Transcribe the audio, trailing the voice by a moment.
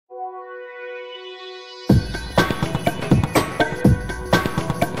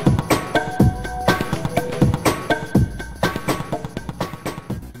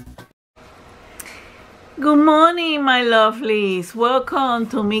morning, my lovelies. Welcome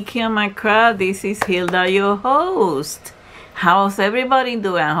to Mickey and my craft. This is Hilda, your host. How's everybody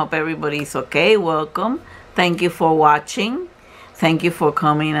doing? I hope everybody's okay. Welcome. Thank you for watching. Thank you for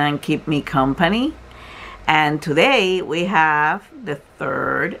coming and keep me company. And today we have the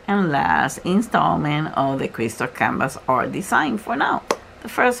third and last installment of the Crystal Canvas art design for now. The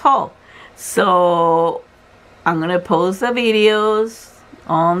first haul. So I'm going to post the videos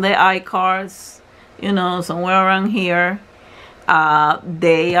on the iCards, you know, somewhere around here.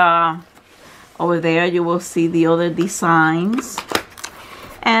 They are over there. You will see the other designs.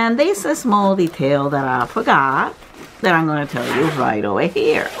 And there's a small detail that I forgot that I'm going to tell you right over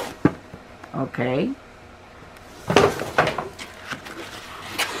here. Okay.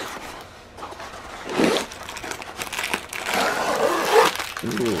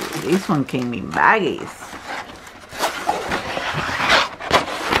 Ooh, this one came in baggies.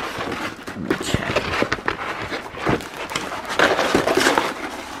 Let me check.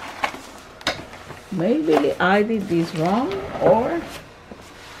 Maybe I did this wrong, or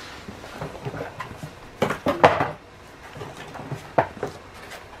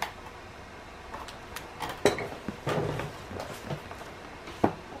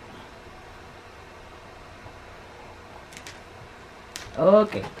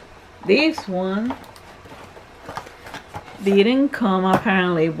okay, this one didn't come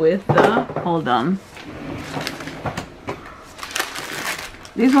apparently with the, hold on.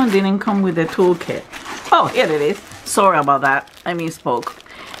 This one didn't come with the toolkit. Oh, here it is. Sorry about that. I misspoke.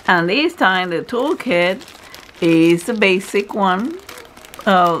 And this time the toolkit is the basic one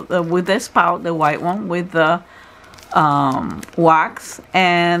with the spout, the white one with the wax,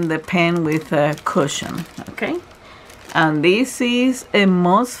 and the pen with a cushion. Okay. And this is a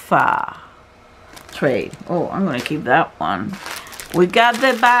Musfa tray. Oh, I'm going to keep that one. We got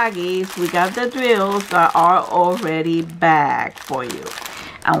the baggies, we got the drills that are already bagged for you.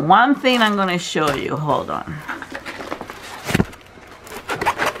 And one thing I'm going to show you, hold on.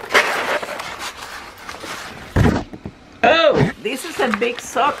 Oh, this is a big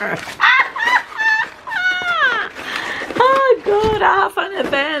sucker. Oh God, I have an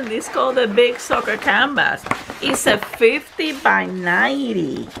event. It's called the Big Sucker Canvas. It's a 50 by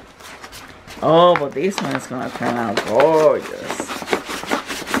 90. Oh, but this one's gonna turn out gorgeous.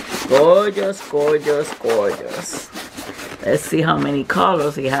 Gorgeous, gorgeous, gorgeous. Let's see how many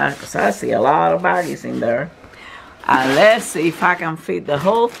colors it has, because I see a lot of baggies in there. And let's see if I can fit the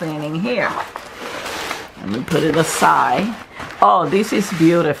whole thing in here. Let me put it aside. Oh, this is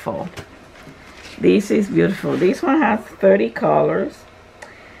beautiful. This is beautiful. This one has 30 colors.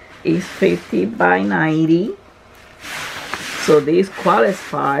 It's 50 by 90. So this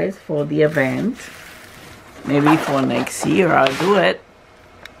qualifies for the event. Maybe for next year I'll do it.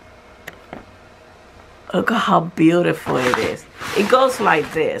 Look at how beautiful it is. It goes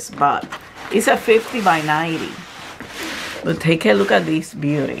like this, but it's a 50 by 90. But take a look at this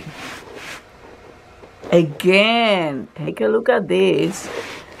beauty. Again, take a look at this.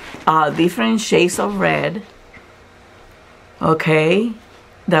 Different shades of red. Okay.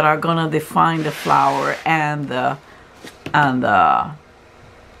 That are gonna define the flower and the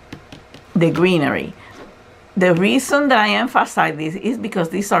greenery. The reason that I emphasize this is because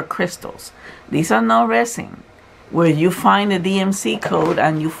these are crystals. These are not resin, where you find the DMC code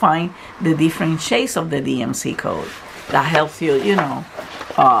and you find the different shades of the DMC code. That helps you, you know.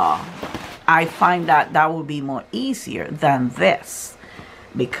 I find that that would be more easier than this,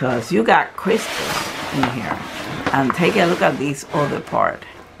 because you got crystals in here. And take a look at this other part.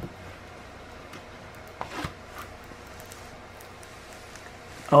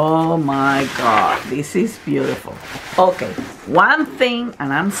 Oh my God, this is beautiful. Okay, one thing,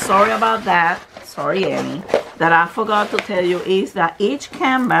 and I'm sorry about that, sorry Annie, that I forgot to tell you is that each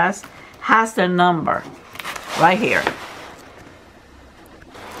canvas has the number right here.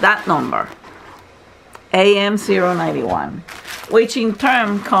 That number, AM091, which in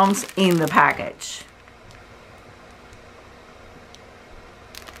turn comes in the package.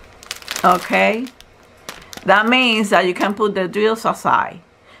 Okay, that means that you can put the drills aside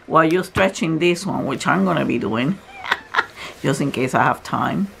while you're stretching this one, which I'm going to be doing just in case I have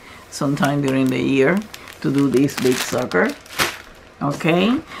time sometime during the year to do this big sucker.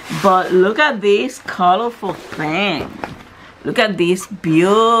 Okay, but look at this colorful thing. Look at this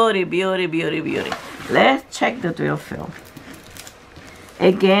beauty, beauty, beauty, beauty. Let's check the drill fill.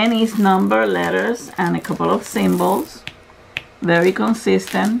 Again, it's number, letters, and a couple of symbols. Very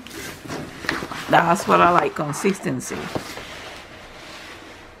consistent. That's what I like, consistency.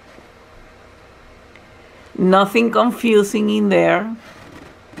 Nothing confusing in there.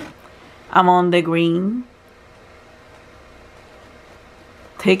 I'm on the green.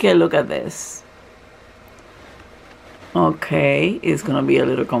 Take a look at this. Okay, it's gonna be a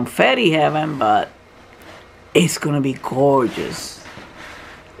little confetti heaven, but it's gonna be gorgeous.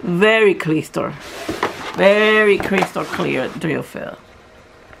 Very crystal clear drill fill.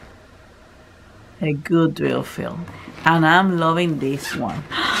 A good drill fill. And I'm loving this one.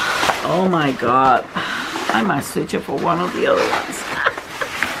 Oh my God. I might switch it for one of the other ones.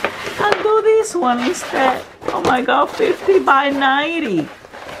 And do this one instead. Oh my God, 50 by 90.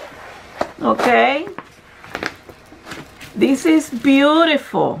 Okay. This is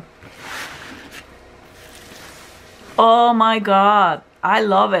beautiful. Oh my God. I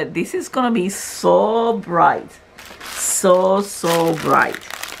love it. This is gonna be so bright. So bright.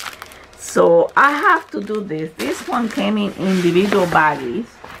 So I have to do this. This one came in individual baggies,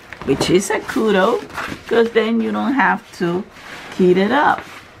 which is a kudo, because then you don't have to heat it up.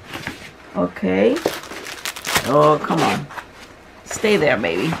 Okay. Oh, come on. Stay there,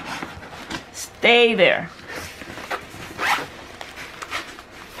 baby. Stay there.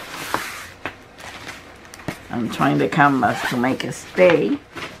 I'm trying the canvas to make it stay.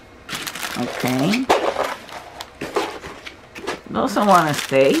 Okay. Doesn't want to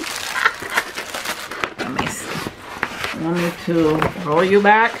stay. Let me see. You want me to roll you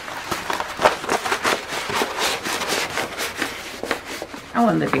back? I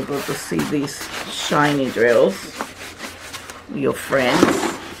want the people to see these shiny drills. Your friends.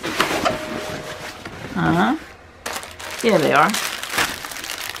 Here they are.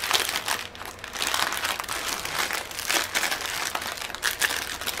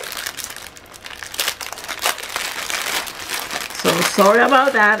 So sorry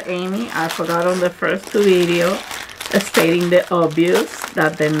about that, Amy. I forgot on the first two videos stating the obvious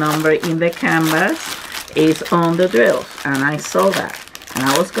that the number in the canvas is on the drills, and I saw that. And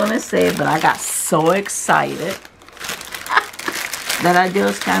I was gonna say, but I got so excited that I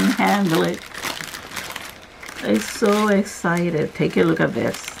just can't handle it. I'm so excited. Take a look at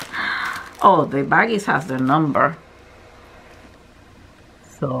this. Oh, the baggies has their number.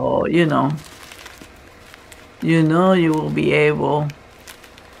 So, you know you will be able,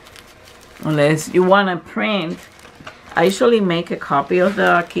 unless you want to print. I usually make a copy of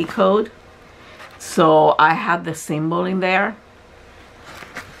the key code, so I have the symbol in there.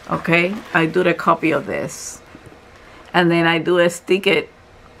 Okay, I do the copy of this, and then I do a stick it,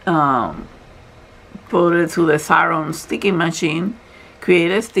 put it to the Saron sticking machine,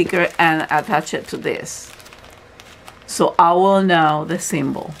 create a sticker, and attach it to this, so I will know the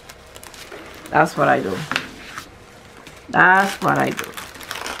symbol. That's what I do. That's what I do.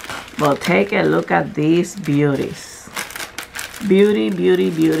 Well, take a look at these beauties. Beauty, beauty,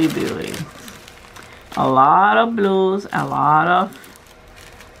 beauty, beauty. A lot of blues, a lot of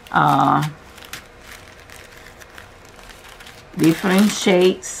different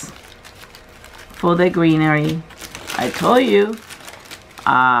shades for the greenery. I told you,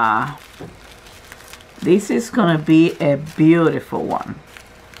 this is gonna be a beautiful one.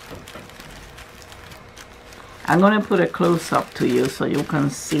 I'm gonna put a close-up to you so you can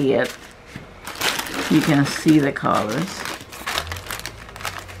see it. You can see the colors.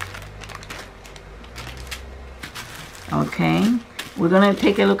 Okay, we're gonna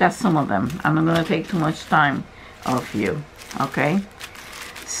take a look at some of them. I'm not gonna take too much time of you. Okay,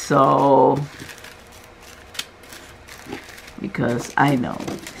 so because I know.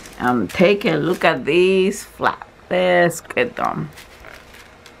 Take a look at these flat. Let's get them.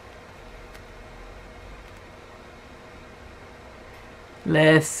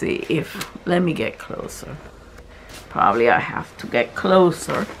 Let's see if, let me get closer. Probably I have to get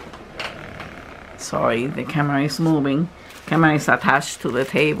closer. Sorry, the camera is moving. Camera is attached to the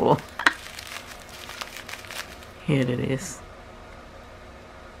table. Here it is.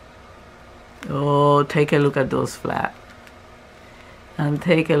 Oh, take a look at those flat. And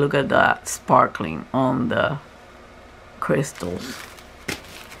take a look at that sparkling on the crystals.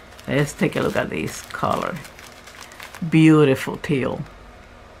 Let's take a look at this color. Beautiful teal.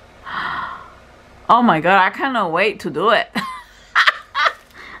 Oh my God, I cannot wait to do it.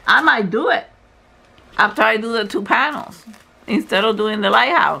 I might do it after I do the 2 panels instead of doing the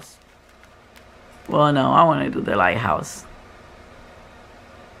lighthouse. Well, no, I want to do the lighthouse.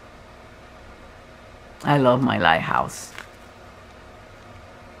 I love my lighthouse.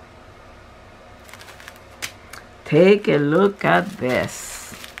 Take a look at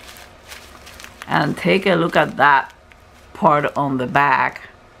this. And take a look at that part on the back.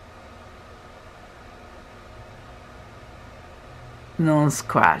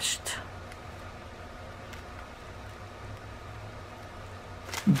 Non-scratched.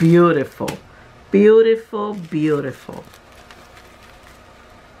 Beautiful. Beautiful, beautiful.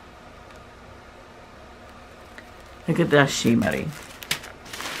 Look at that shimmery.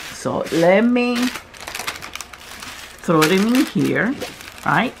 So let me throw them in here,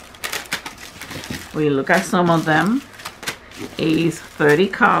 right? We look at some of them. It's 30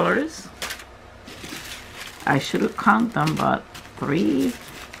 colors. I should count them, but 3,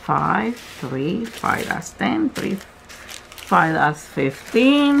 5, 3, 5, that's 10, 3, 5, that's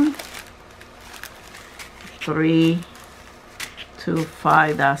 15, 3, 2,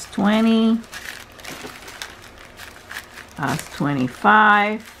 5, that's 20, that's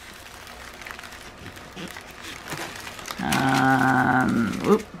 25, and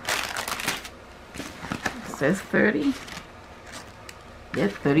whoop, it says 30. Yeah,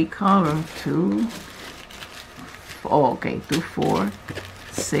 30 color. 2, oh, okay, 2, 4,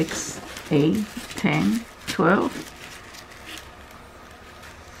 6, 8, 10, 12,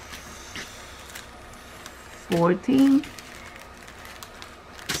 14,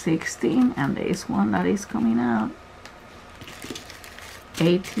 16, and there's one that is coming out.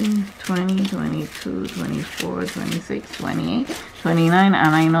 18, 20, 22, 24, 26, 28, 29, and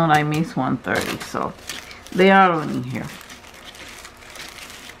I know I missed 130, so they are all in here.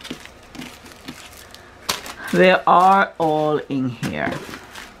 They are all in here.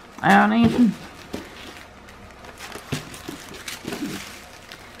 I don't even...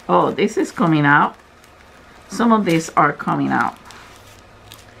 Oh, this is coming out. Some of these are coming out.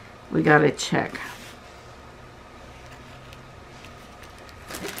 We gotta check.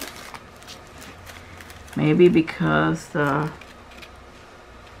 Maybe because the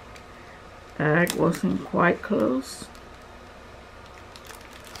egg wasn't quite close.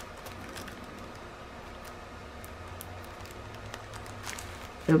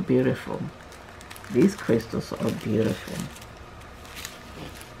 They're beautiful. These crystals are beautiful.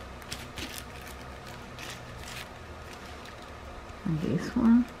 And this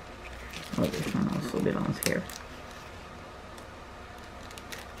one, oh, this one also belongs here.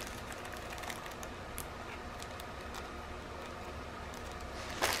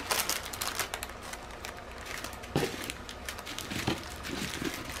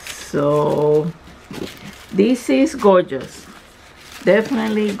 So this is gorgeous.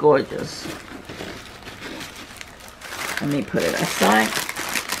 Definitely gorgeous. Let me put it aside.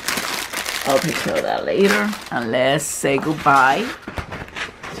 I'll take care of that later. And let's say goodbye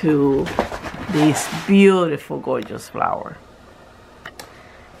to this beautiful, gorgeous flower.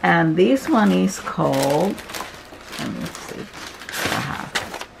 And this one is called, let me see,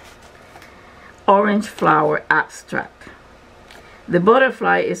 Orange Flower Abstract. The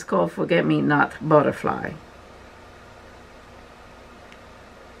butterfly is called Forget Me Not Butterfly.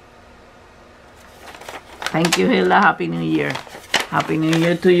 Thank you, Hilda. Happy New Year. Happy New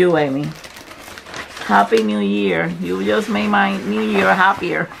Year to you, Amy. Happy New Year. You just made my New Year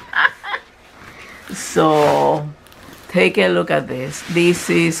happier. So, take a look at this. This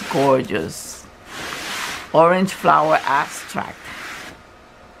is gorgeous. Orange Flower Abstract.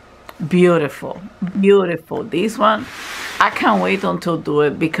 Beautiful. Beautiful. This one, I can't wait until do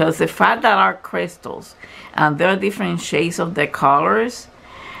it, because the fact that are crystals and there are different shades of the colors,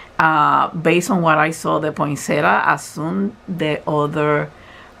 based on what I saw the poinsettia, as soon the other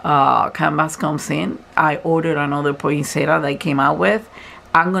canvas comes in, I ordered another poinsettia that I came out with.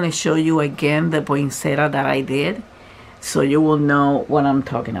 I'm going to show you again the poinsettia that I did, so you will know what I'm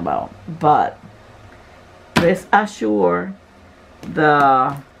talking about. But rest assured,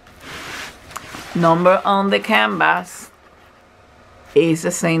 the number on the canvas is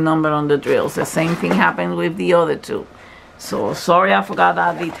the same number on the drills. The same thing happened with the other two. So sorry I forgot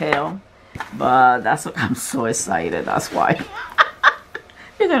that detail, but that's what I'm so excited. That's why.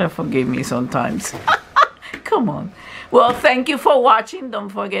 You're gonna forgive me sometimes. Come on. Well, thank you for watching. Don't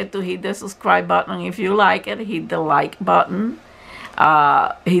forget to hit the subscribe button if you like it. Hit the like button.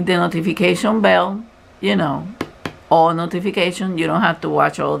 Hit the notification bell. You know, all notifications. You don't have to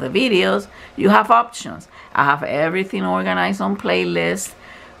watch all the videos. You have options. I have everything organized on playlists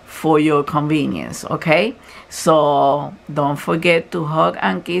for your convenience, okay? So don't forget to hug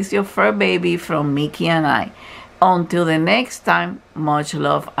and kiss your fur baby from Mickey and I. Until the next time, much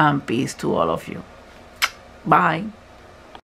love and peace to all of you. Bye.